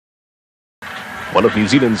One of New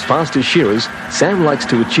Zealand's fastest shearers, Sam likes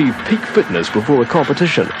to achieve peak fitness before a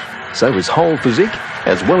competition, so his whole physique,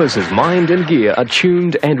 as well as his mind and gear, are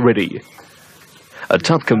tuned and ready. A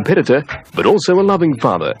tough competitor, but also a loving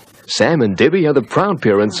father, Sam and Debbie are the proud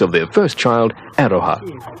parents of their first child, Aroha.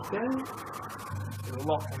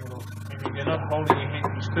 You're not holding your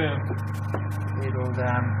hands firm. It'll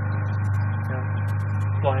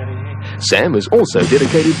fly out of your head. Sam is also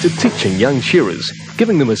dedicated to teaching young shearers,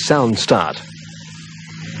 giving them a sound start.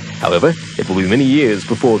 However, it will be many years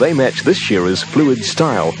before they match this shearer's fluid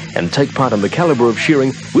style and take part in the calibre of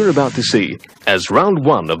shearing we're about to see, as round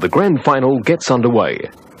one of the grand final gets underway.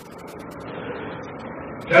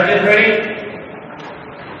 Judges ready?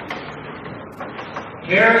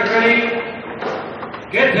 Shearers ready?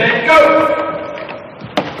 Get set, go!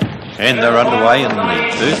 And they're underway in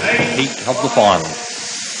the first heat of the final.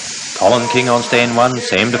 Colin King on stand 1,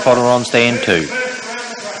 Sam DeFotter on stand 2.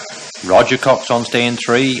 Roger Cox on stand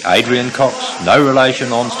 3, Adrian Cox, no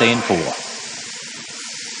relation, on stand 4.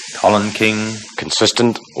 Colin King.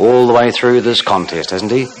 Consistent all the way through this contest,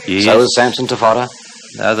 hasn't he? Yes. So is Samson DeFotter.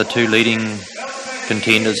 They're the two leading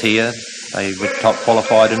contenders here. They were top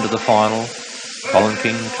qualified into the final. Colin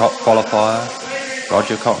King, top qualifier.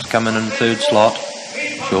 Roger Cox coming in third slot.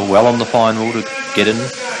 Sure, well on the final to get in.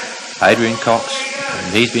 Adrian Cox,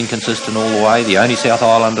 and he's been consistent all the way, the only South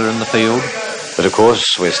Islander in the field. But of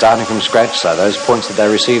course, we're starting from scratch, so those points that they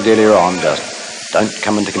received earlier on just don't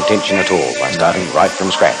come into contention at all by starting right from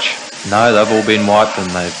scratch. No, they've all been wiped and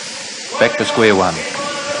they're back to square one.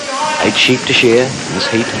 8 sheep to shear in this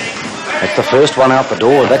heat. That's the first one out the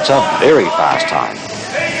door. That's a very fast time.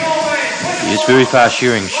 Yes, very fast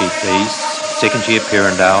shearing sheep these. Second year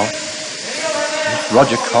Perrindale.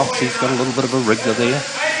 Roger Cox, he's got a little bit of a wriggler there.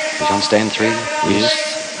 He's on stand 3. Yes.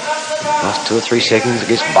 Last 2 or 3 seconds, it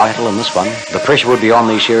gets vital in this one. The pressure would be on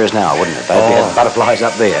these shearers now, wouldn't it? They'd have butterflies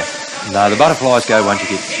up there. No, the butterflies go once you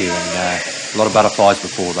get shearing. A lot of butterflies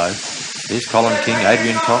before, though. There's Colin King,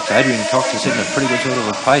 Adrian Cox. Adrian Cox is setting a pretty good sort of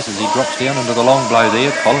a pace as he drops down into the long blow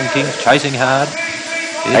there. Colin King's chasing hard.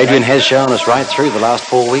 Adrian has shown us right through the last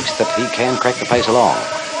 4 weeks that he can crack the pace along.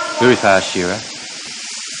 Very fast shearer.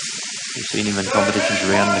 We've seen him in competitions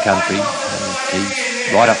around the country, and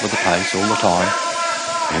he's right up with the pace all the time.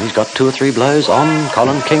 And he's got 2 or 3 blows on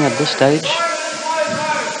Colin King at this stage.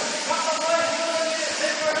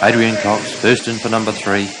 Adrian Cox, first in for number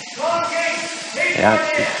 3. Out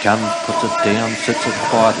it comes, puts it down, sits it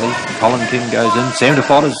quietly. Colin King goes in. Sam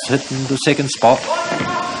DeFotter's hitting the second spot.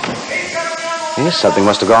 Yes, something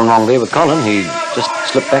must have gone wrong there with Colin. He just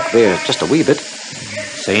slipped back there just a wee bit.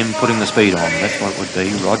 Sam putting the speed on, that's what it would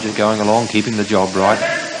be. Roger going along, keeping the job right.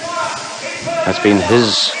 That's been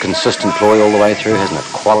his consistent ploy all the way through, hasn't it?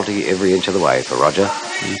 Quality every inch of the way for Roger.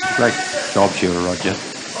 He's a great job shearer, Roger.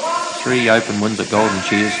 3 open wins at Golden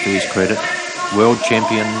Shears to his credit. World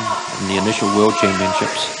champion in the initial World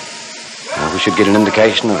Championships. Well, we should get an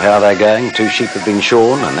indication of how they're going. 2 sheep have been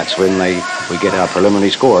shorn, and that's when we get our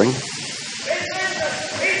preliminary scoring.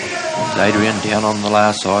 Adrian down on the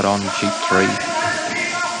last side on sheep 3.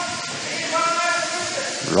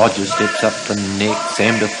 Roger steps up the neck.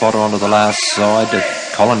 Sam DeFotter onto the last side.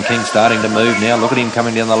 Colin King starting to move now. Look at him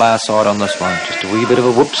coming down the last side on this one. Just a wee bit of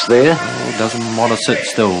a whoops there. Oh, doesn't want to sit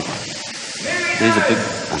still. There's a big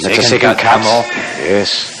that's a second cut. Come off.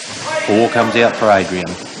 Yes. 4 comes out for Adrian.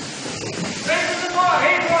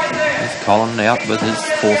 There's Colin out with his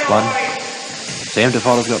 4th one. Sam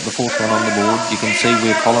DeFotter's got the 4th one on the board. You can see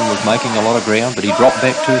where Colin was making a lot of ground, but he dropped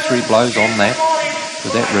back 2 or 3 blows on that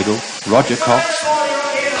with that wriggle. Roger Cox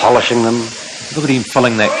polishing them. Look at him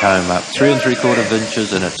filling that comb up, 3 3/4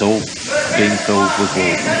 inches, and it's all being filled with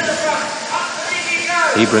wool.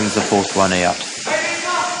 He brings the 4th one out.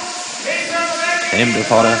 Sam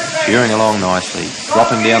DeFotter shearing along nicely,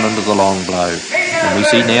 dropping down into the long blow. And we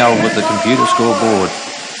see now with the computer scoreboard,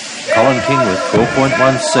 Colin King with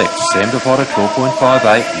 12.16, Sam DeFotter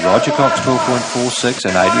 12.58, Roger Cox 12.46,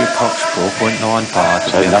 and Adrian Cox 12.95.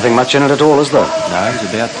 So nothing much in it at all, is there? No, it's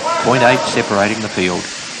about 0.8 separating the field.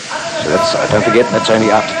 So that's, don't forget, that's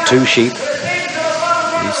only after 2 sheep.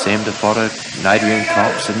 Here's Sam DeFotter and Adrian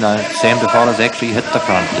Cox, and Sam DeFotter's actually hit the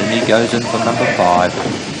front, and he goes in for number 5.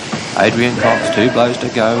 Adrian Cox, 2 blows to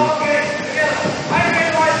go.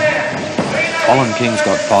 Colin King's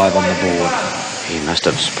got 5 on the board. He must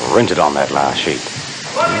have sprinted on that last sheep.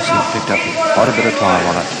 Yes, he picked up quite a bit of time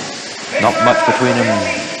on it. Not much between him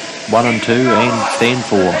 1 and 2 and stand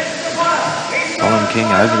 4. Colin King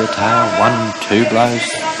over the tail, 1, 2 blows,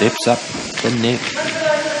 steps up the neck.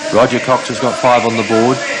 Roger Cox has got 5 on the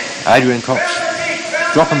board. Adrian Cox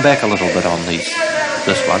dropping back a little bit on this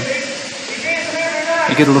one.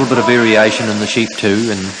 You get a little bit of variation in the sheep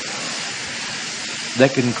too, and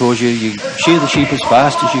that can cause you shear the sheep as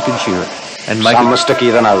fast as you can shear it. And make Some are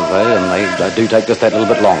stickier than others, though, and they do take just that little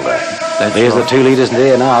bit longer. There's right. the two leaders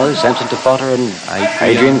there now, Samson Defotter and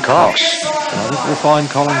Adrian Cox. And I think we'll find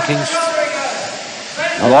Colin King's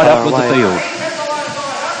right up with the field.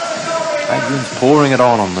 Adrian's pouring it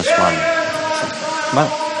on this one.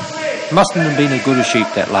 Mustn't have been as good a sheep,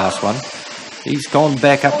 that last one. He's gone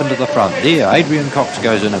back up into the front. There, Adrian Cox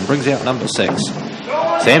goes in and brings out number 6.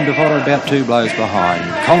 Sam Defotter about 2 blows behind.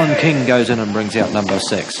 Colin King goes in and brings out number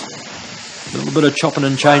 6. A little bit of chopping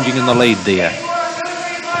and changing in the lead there.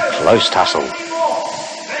 Close tussle.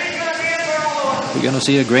 We're going to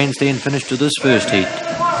see a grandstand finish to this first heat.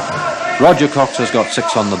 Roger Cox has got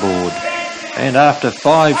 6 on the board. And after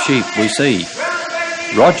 5 sheep, we see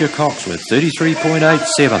Roger Cox with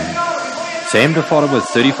 33.87. Sam Defotter with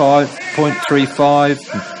 35.35.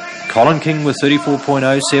 Colin King with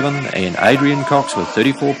 34.07. And Adrian Cox with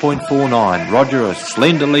 34.49. Roger, a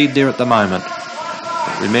slender lead there at the moment.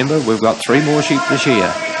 Remember, we've got 3 more sheep to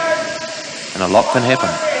shear, and a lot can happen.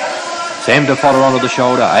 Sam Defotter onto the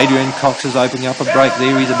shoulder. Adrian Cox is opening up a break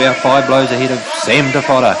there. He's about 5 blows ahead of Sam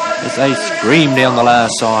Defotter as they scream down the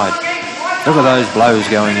last side. Look at those blows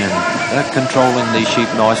going in. They're controlling these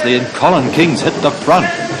sheep nicely, and Colin King's hit the front.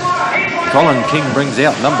 Colin King brings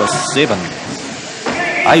out number 7,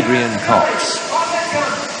 Adrian Cox.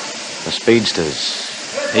 The speedsters.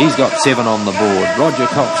 He's got 7 on the board. Roger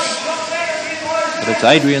Cox. But it's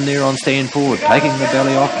Adrian there on stand forward, taking the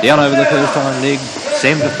belly off, down over the first hind leg.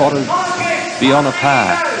 Sam Defotter beyond a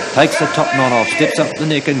par, takes the top knot off, steps up the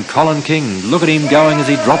neck, and Colin King, look at him going as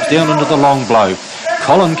he drops down into the long blow.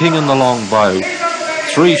 Colin King in the long blow.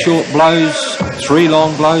 3 short blows, 3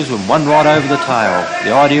 long blows, and 1 right over the tail.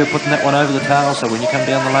 The idea of putting that one over the tail, so when you come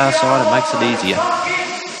down the last side, it makes it easier.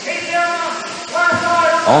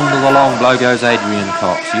 On to the long blow goes Adrian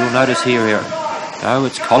Cox. You'll notice here, oh,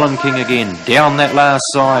 it's Colin King again, down that last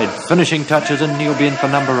side. Finishing touches, and he'll be in for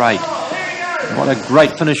number 8. What a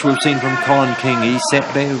great finish we've seen from Colin King. He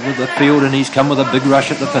sat there with the field, and he's come with a big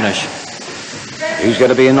rush at the finish. Who's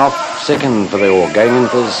going to be in off second for the all? Going in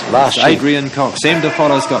for his last sheep. Adrian Cox. Sam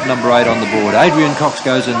Defotter's got number 8 on the board. Adrian Cox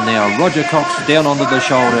goes in now. Roger Cox down onto the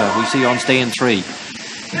shoulder. We see on stand 3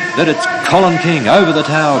 that it's Colin King over the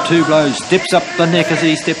tail. 2 blows. Steps up the neck as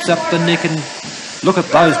he steps up the neck, and look at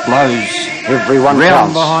those blows. Everyone round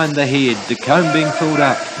counts. Behind the head. The comb being filled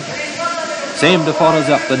up. Sam Defotter's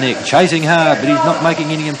up the neck, chasing hard, but he's not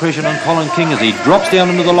making any impression on Colin King as he drops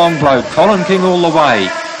down into the long blow. Colin King all the way.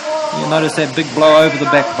 You'll notice that big blow over the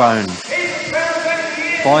backbone.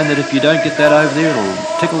 Find that if you don't get that over there, it'll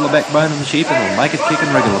tickle the backbone of the sheep and it'll make it kick and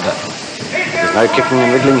wriggle a bit. There's no kicking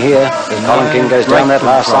and wriggling here. Colin King goes down that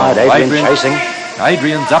last side. Adrian chasing.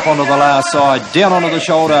 Adrian's up onto the last side, down onto the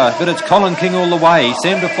shoulder, but it's Colin King all the way.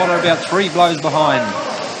 Sam Defotter about 3 blows behind.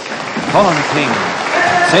 Colin King,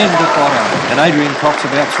 Sam Defotter, and Adrian Cox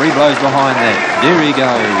about 3 blows behind that. There he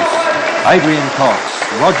goes. Adrian Cox.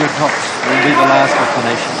 Roger Cox will be the last to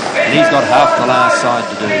finish, and he's got half the last side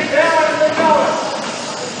to do.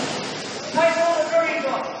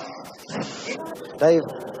 Dave,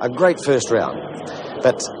 a great first round.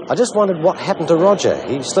 But I just wondered what happened to Roger.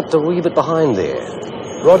 He slipped a wee bit behind there.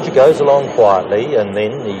 Roger goes along quietly, and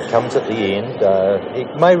then he comes at the end.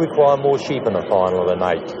 It may require more sheep in a final of an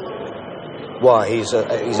 8. Why, he's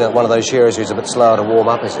one of those shearers who's a bit slower to warm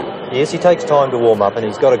up, is he? Yes, he takes time to warm up, and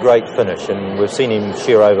he's got a great finish, and we've seen him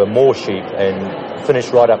shear over more sheep and finish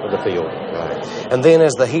right up to the field. Right. And then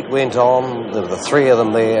as the heat went on, the 3 of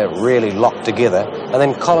them there really locked together, and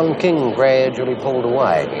then Colin King gradually pulled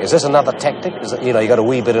away. Is this another tactic? Is it, you got a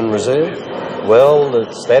wee bit in reserve? Well,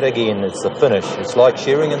 it's that again. It's the finish. It's like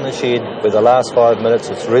shearing in the shed. With the last 5 minutes,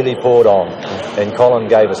 it's really poured on. And Colin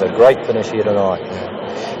gave us a great finish here tonight.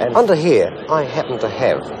 And under here, I happen to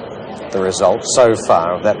have the result so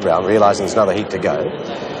far of that round, realising there's another heat to go.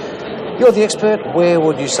 You're the expert. Where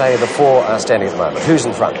would you say the 4 are standing at the moment? Who's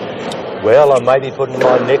in front? Well, I may be putting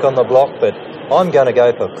my neck on the block, but I'm going to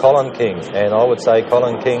go for Colin King. And I would say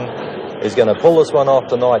Colin King is going to pull this one off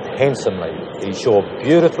tonight handsomely. He shore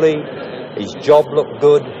beautifully. His job looked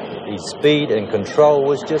good. His speed and control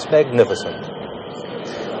was just magnificent.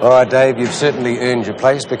 All right, Dave, you've certainly earned your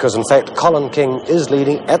place because, in fact, Colin King is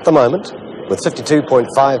leading at the moment with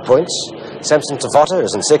 52.5 points. Samson Defotter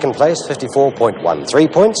is in second place,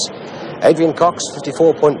 54.13 points. Adrian Cox,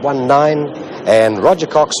 54.19, and Roger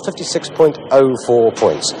Cox, 56.04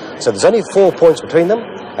 points. So there's only 4 points between them,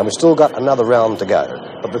 and we've still got another round to go.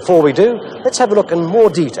 But before we do, let's have a look in more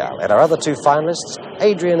detail at our other 2 finalists,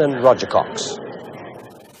 Adrian and Roger Cox.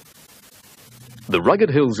 The rugged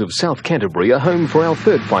hills of South Canterbury are home for our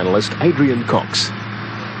third finalist, Adrian Cox.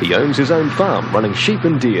 He owns his own farm, running sheep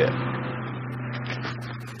and deer.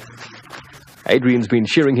 Adrian's been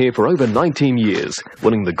shearing here for over 19 years,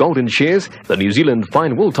 winning the Golden Shears, the New Zealand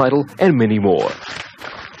Fine Wool title, and many more.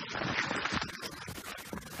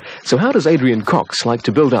 So how does Adrian Cox like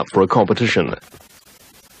to build up for a competition?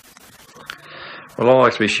 Well, I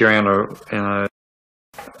like to be shearing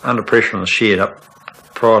under pressure in the shed up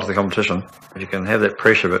prior to the competition. You can have that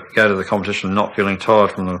pressure, but go to the competition not feeling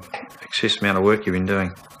tired from the excess amount of work you've been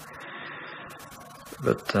doing.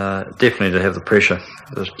 But definitely to have the pressure,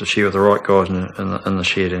 to shear with the right guys in the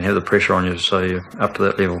shed and have the pressure on you so you're up to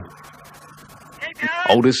that level.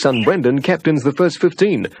 Oldest son Brendan captains the first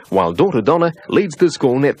 15, while daughter Donna leads the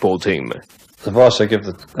school netball team. The advice I give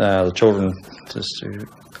the children is to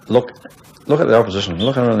look at the opposition,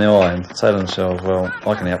 look at them in the eye and say to themselves, well,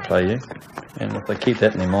 I can outplay you. And if they keep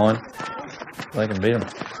that in their mind, they can beat them.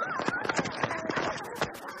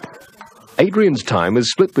 Adrian's time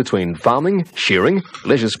is split between farming, shearing,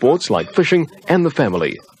 leisure sports like fishing, and the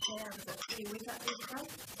family.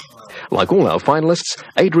 Like all our finalists,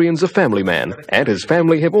 Adrian's a family man, and his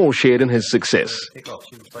family have all shared in his success.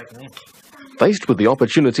 Faced with the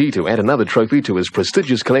opportunity to add another trophy to his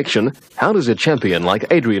prestigious collection, how does a champion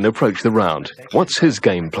like Adrian approach the round? What's his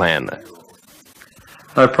game plan?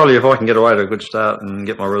 Probably if I can get away to a good start and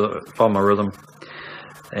get find my rhythm,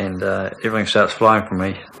 and everything starts flowing for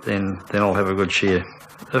me, then I'll have a good shear.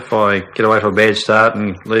 If I get away to a bad start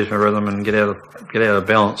and lose my rhythm and get out of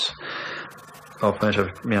balance, I'll finish,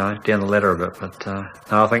 down the ladder a bit. But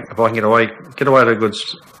no, I think if I can get away to a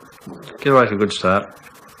good start,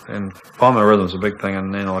 and find my rhythm's a big thing,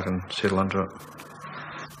 and then I can settle into it.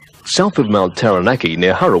 South of Mount Taranaki,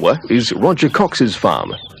 near Harawa, is Roger Cox's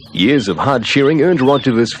farm. Years of hard shearing earned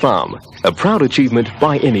Roger this farm, a proud achievement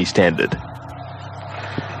by any standard.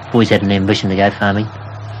 Always had an ambition to go farming.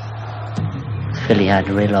 It's fairly hard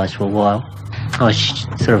to realise for a while. I was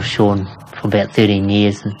sort of shorn for about 13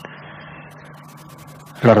 years, and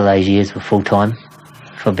a lot of those years were full-time.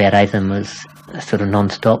 For about 8 of them was sort of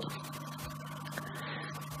non-stop.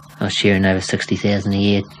 I was shearing over 60,000 a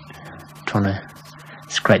year, trying to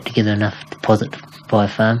scrape together enough deposit to buy a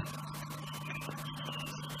farm.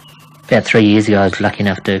 About 3 years ago I was lucky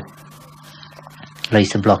enough to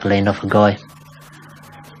lease a block of land off a guy,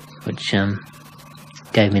 which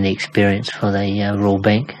gave me the experience for the Royal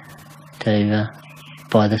Bank to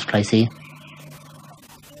buy this place here.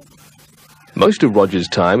 Most of Roger's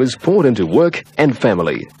time is poured into work and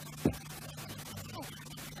family.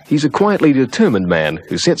 He's a quietly determined man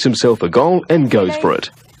who sets himself a goal and goes for it.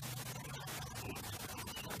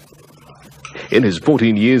 In his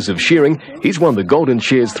 14 years of shearing, he's won the Golden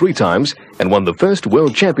Shears 3 times and won the first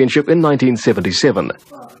World Championship in 1977.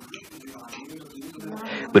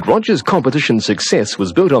 But Roger's competition success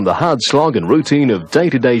was built on the hard slog and routine of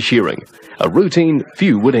day-to-day shearing, a routine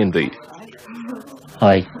few would envy.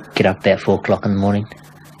 I get up about 4 o'clock in the morning,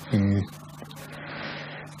 and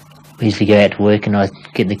we usually go out to work, and I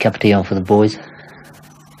get the cup of tea on for the boys.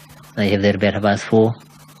 They have that about 4:30.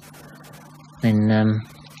 Then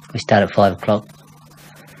we start at 5 o'clock,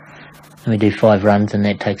 and we do 5 runs, and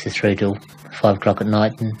that takes us through till 5 o'clock at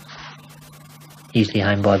night, and usually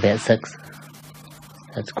home by about 6.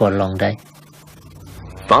 That's quite a long day.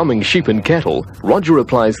 Farming sheep and cattle, Roger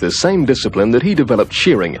applies the same discipline that he developed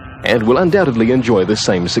shearing and will undoubtedly enjoy the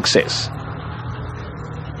same success.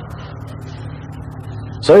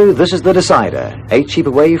 So this is the decider, 8 sheep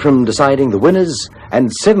away from deciding the winners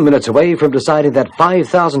and 7 minutes away from deciding that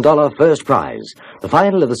 $5,000 first prize. The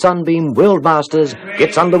final of the Sunbeam World Masters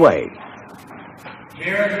gets underway.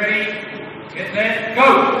 Shearers ready, get set,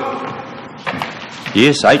 go!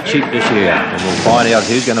 Yes, 8 sheep this year, and we'll find out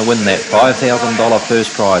who's going to win that $5,000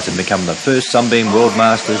 first prize and become the first Sunbeam World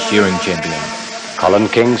Masters shearing champion. Colin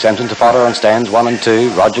King, Samson Tafada on stands 1 and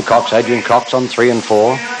 2, Roger Cox, Adrian Cox on 3 and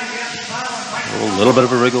 4. A little bit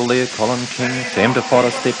of a wriggle there, Colin King. Sam Tafada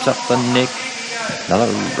steps up the neck. Another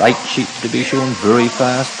 8 sheep to be shown very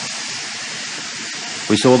fast.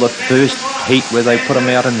 We saw the first heat where they put him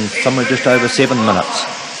out in somewhere just over 7 minutes.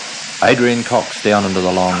 Adrian Cox down into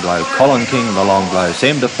the long blow. Colin King the long blow.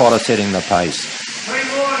 Sam Tafada setting the pace.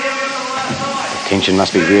 The tension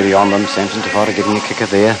must be really on them. Samson Tafada getting a kicker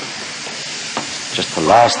there. Just the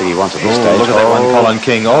last thing he wants at this stage. Look at that one, Colin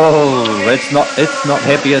King. Oh, it's not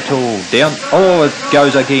happy at all. Down. Oh, it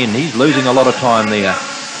goes again. He's losing a lot of time there.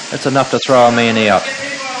 That's enough to throw a man out.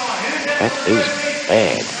 That is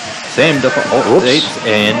bad. Sam Tafada.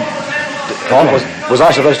 And Colin. Was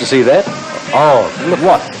I supposed to see that? Oh, look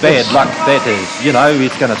what bad luck that is. You know,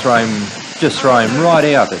 it's going to throw him right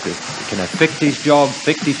out. It can affect his job,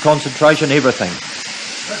 affect his concentration, everything.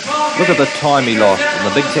 Look at the time he lost, and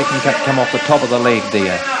the big second cut come off the top of the leg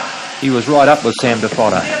there. He was right up with Sam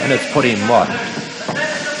DeFotter, and it's put him what?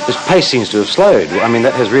 His pace seems to have slowed. I mean,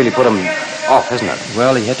 that has really put him off, hasn't it?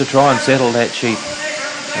 Well, he had to try and settle that sheep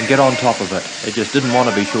and get on top of it. It just didn't want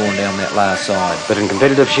to be shorn down that last side. But in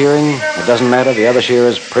competitive shearing, it doesn't matter. The other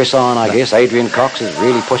shearers press on, I guess. Adrian Cox is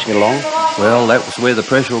really pushing it along. Well, that was where the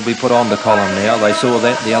pressure will be put on to Colin now. They saw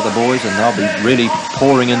that, the other boys, and they'll be really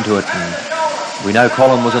pouring into it. And we know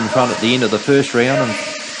Colin was in front at the end of the first round, and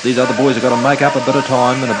these other boys have got to make up a bit of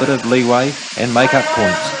time and a bit of leeway and make up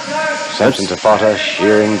points. Samson DeFotter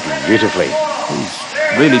shearing beautifully. He's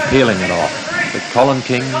really peeling it off. But Colin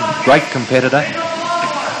King, great competitor.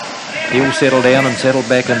 He'll settle down and settle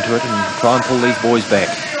back into it and try and pull these boys back.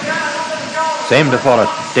 Sam DeFotter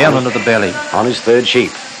down into the belly. On his third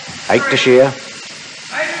sheep. 8 to shear.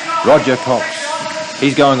 Roger Cox,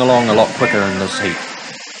 he's going along a lot quicker in this heat.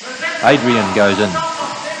 Adrian goes in.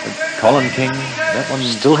 But Colin King, that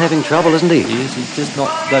one's still having trouble, isn't he? Yes,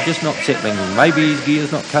 they're just not settling. Maybe his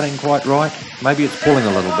gear's not cutting quite right. Maybe it's pulling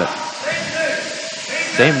a little bit.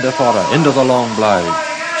 Sam DeFotter into the long blow.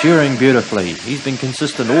 Shearing beautifully. He's been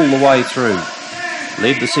consistent all the way through.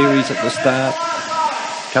 Led the series at the start.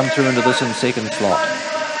 Come through into this in second slot.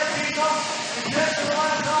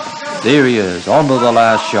 There he is, onto the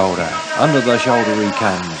last shoulder. Under the shoulder he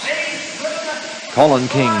comes. Colin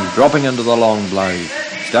King dropping into the long blow.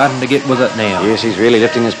 Starting to get with it now. Yes, he's really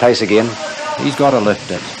lifting his pace again. He's got to lift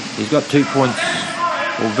it. He's got 2 points,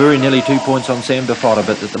 or very nearly 2 points on Sam DeFotter,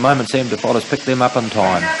 but at the moment Sam DeFotter's picked them up in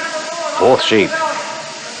time. Fourth sheep.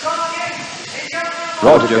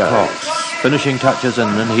 Roger Cox, finishing touches in,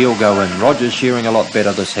 and he'll go in. Roger's shearing a lot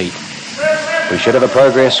better this heat. We should have a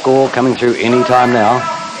progress score coming through any time now.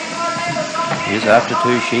 Here's after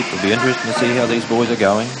 2 sheep. It'll be interesting to see how these boys are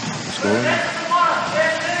going. Scoring.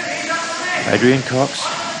 Adrian Cox,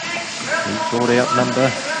 he's brought out number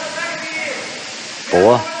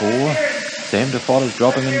 4. Sam DeFotter's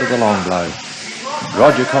dropping into the long blow.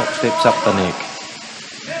 Roger Cox steps up the neck.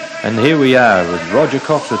 And here we are with Roger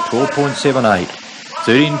Cox with 12.78.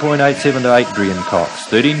 13.87 to Adrian Cox,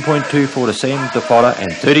 13.24 to Sam DeFotter,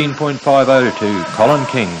 and 13.50 to Colin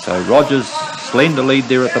King. So Roger's slender lead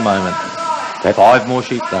there at the moment. 5 more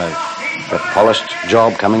sheep though. That polished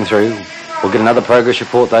job coming through. We'll get another progress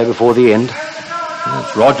report though before the end.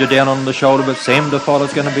 It's Roger down on the shoulder, but Sam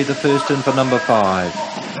DeFotter's going to be the first in for number 5.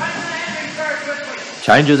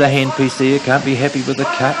 Changes a handpiece there, can't be happy with the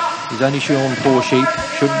cut. He's only shorn 4 sheep,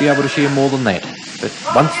 should be able to shear more than that. But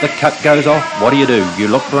once the cut goes off, what do? You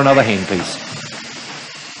look for another handpiece.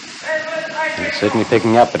 He's certainly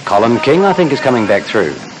picking up, but Colin King, I think, is coming back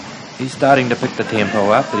through. He's starting to pick the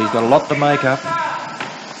tempo up, but he's got a lot to make up.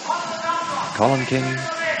 Colin King,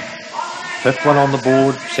 5th one on the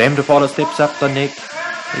board. Sam DeFotter steps up the neck.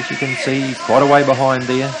 As you can see, he's quite a way behind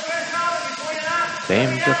there.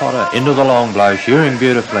 Sam DeFotter into the long blow, shearing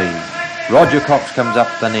beautifully. Roger Cox comes up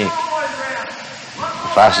the neck.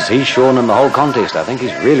 The fastest he's shorn in the whole contest. I think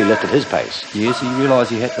he's really lifted his pace. Yes, he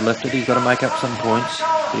realised he had to lift it. He's got to make up some points.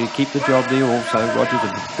 So you keep the job there also. Roger's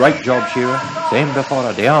a great job shearer. Sam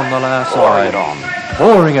DeFotter down the last side.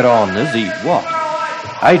 Pouring it on, is he? What?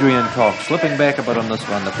 Adrian Cox slipping back a bit on this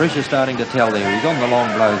one. The pressure's starting to tell there. He's on the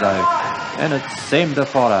long blow though. And it's Sam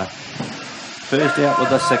DeFotter. First out with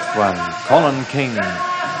the 6th one. Colin King.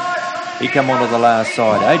 He come onto the last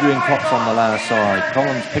side. Adrian Cox on the last side.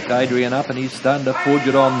 Colin's picked Adrian up and he's starting to forge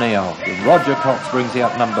it on now. Roger Cox brings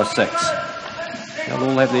out number 6. They'll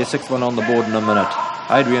all have their 6th one on the board in a minute.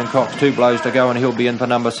 Adrian Cox, 2 blows to go and he'll be in for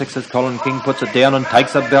number 6 as Colin King puts it down and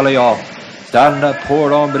takes the belly off. Starting to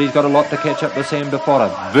pour it on, but he's got a lot to catch up with Sam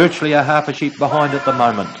DeFotter. Virtually a half a sheep behind at the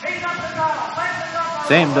moment.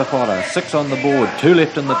 Sam DeFotter, 6 on the board, 2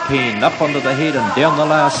 left in the pen, up onto the head and down the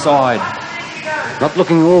last side. Not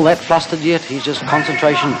looking all that flustered yet. He's just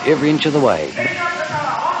concentration every inch of the way.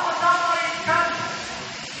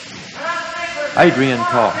 Adrian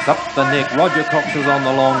Cox, up the neck. Roger Cox is on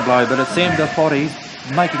the long blow, but it's Sam DeFotter.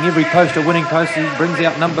 He's making every post a winning post. He brings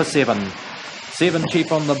out number 7. 7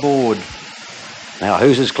 sheep on the board. Now,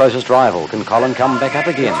 who's his closest rival? Can Colin come back up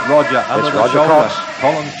again? It's Roger, under the Roger shoulder. Cox.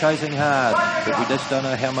 Colin's chasing hard, but we just don't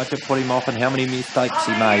know how much it put him off and how many mistakes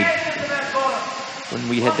he made when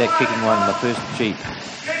we had that kicking one, the first sheep.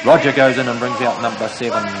 Roger goes in and brings out number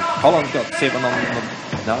 7. Colin's got 7 on the...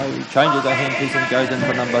 No, changes a handpiece and goes in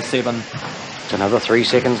for number 7. It's another 3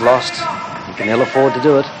 seconds lost. He can ill afford to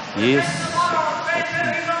do it. Yes.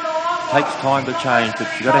 It takes time to change, but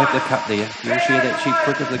you've got to have the cut there. You'll shear that sheep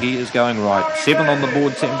quick if the gear is going right. 7 on the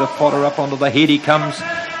board, Sam DeFotter up onto the head he comes.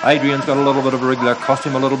 Adrian's got a little bit of a wriggler, cost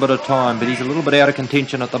him a little bit of time, but he's a little bit out of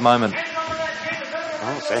contention at the moment.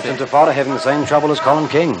 Well, Samson and Debbie having the same trouble as Colin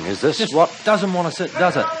King. Is this Just what... doesn't want to sit,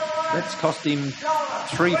 does it? That's cost him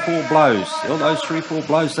 3-4 blows. All those 3-4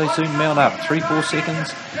 blows, they soon mount up. 3-4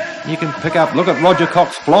 seconds, you can pick up. Look at Roger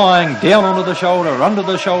Cox flying down onto the shoulder. Under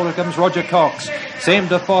the shoulder comes Roger Cox. Sam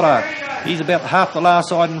Debbie, he's about half the last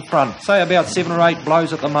side in front. Say about 7 or 8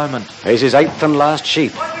 blows at the moment. He's his 8th and last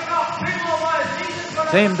sheep.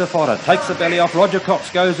 Sam Debbie takes the belly off. Roger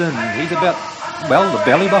Cox goes in. He's about, well, the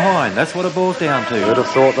belly behind. That's what it boils down to. Who'd have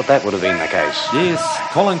thought that would have been the case? Yes,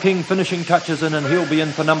 Colin King finishing touches in, and he'll be in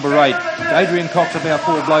for number 8. Adrian Cox about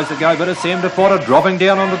 4 blows to go, but it's Sam Debbie dropping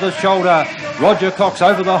down onto the shoulder. Roger Cox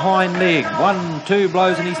over the hind leg. 1-2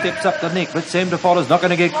 blows and he steps up the neck, but Sam Debbie's not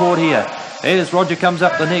going to get caught here. As Roger comes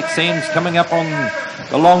up the neck, Sam's coming up on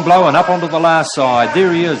the long blow and up onto the last side.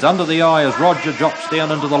 There he is, under the eye as Roger drops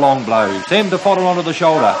down into the long blow. Sam Debbie onto the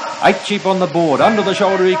shoulder. 8 sheep on the board. Under the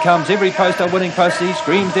shoulder he comes. Every poster winning poster. He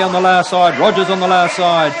screams down the last side. Roger's on the last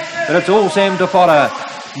side. But it's all Sam Debbie.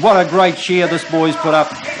 What a great shear this boy's put up.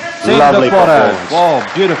 Sam Lovely Debbie. performance. Oh,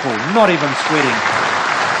 beautiful. Not even sweating.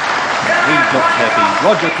 He looks happy.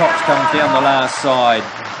 Roger Cox comes down the last side.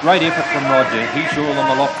 Great effort from Roger. He saw them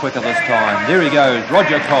a lot quicker this time. There he goes,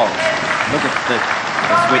 Roger Cox. Look at the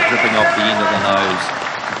sweat dripping off the end of the nose.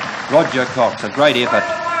 Roger Cox, a great effort.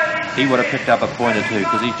 He would have picked up a point or two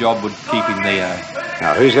because his job would keep him there.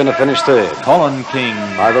 Now, who's going to finish third? Colin King.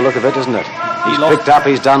 By the look of it, isn't it? He's lost- picked up,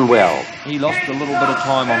 he's done well. He lost a little bit of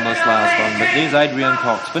time on this last one, but there's Adrian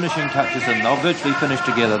Cox. Finishing touches in. They'll virtually finish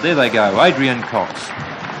together. There they go, Adrian Cox.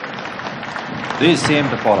 There's Sam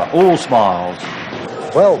Debbie, all smiles.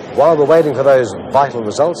 Well, while we're waiting for those vital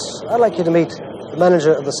results, I'd like you to meet the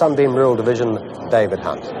manager of the Sunbeam Rural Division, David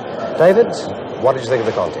Hunt. David, what did you think of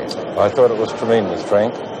the contest? I thought it was tremendous,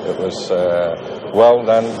 Frank. It was well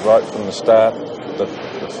done right from the start.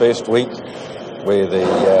 The first week where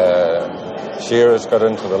the shearers got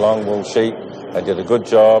into the long wool sheep, they did a good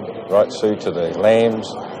job right through to the lambs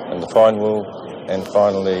and the fine wool, and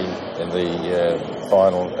finally in the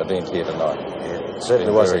final event here tonight. It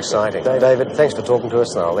certainly was exciting. David, thanks for talking to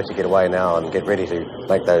us, and I'll let you get away now and get ready to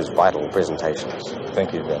make those vital presentations.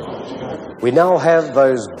 Thank you very much. We now have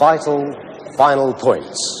those vital final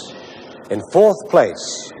points. In 4th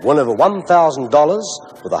place, winner of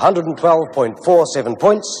 $1,000 with 112.47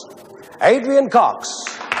 points, Adrian Cox.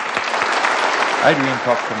 Adrian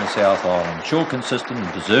Cox from the South Island. Sure consistent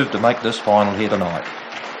and deserved to make this final here tonight.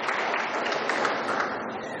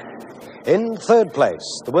 In 3rd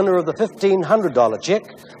place, the winner of the $1,500 check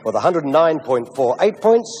with 109.48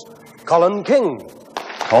 points, Colin King.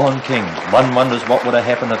 Colin King. One wonders what would have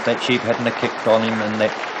happened if that sheep hadn't have kicked on him in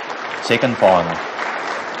that second final.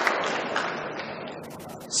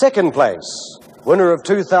 2nd place, winner of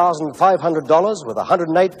 $2,500 with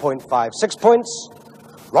 108.56 points,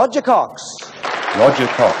 Roger Cox. Roger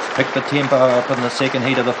Cox picked the tempo up in the second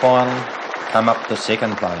heat of the final, come up to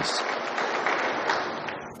 2nd place.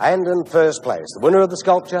 And in 1st place, the winner of the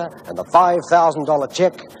sculpture and the $5,000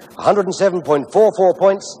 check, 107.44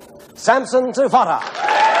 points, Samson Debbie.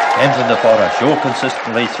 Samson Debbie, sure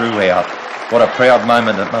consistently throughout. What a proud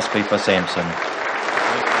moment it must be for Samson.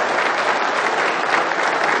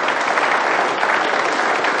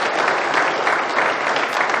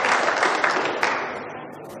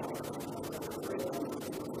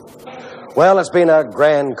 Well, it's been a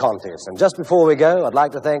grand contest, and just before we go, I'd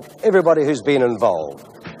like to thank everybody who's been involved.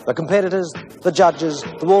 The competitors, the judges,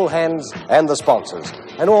 the wool hands, and the sponsors,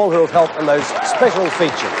 and all who have helped in those special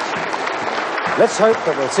features. Let's hope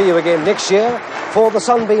that we'll see you again next year for the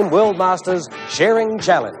Sunbeam World Masters Shearing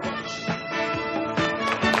Challenge.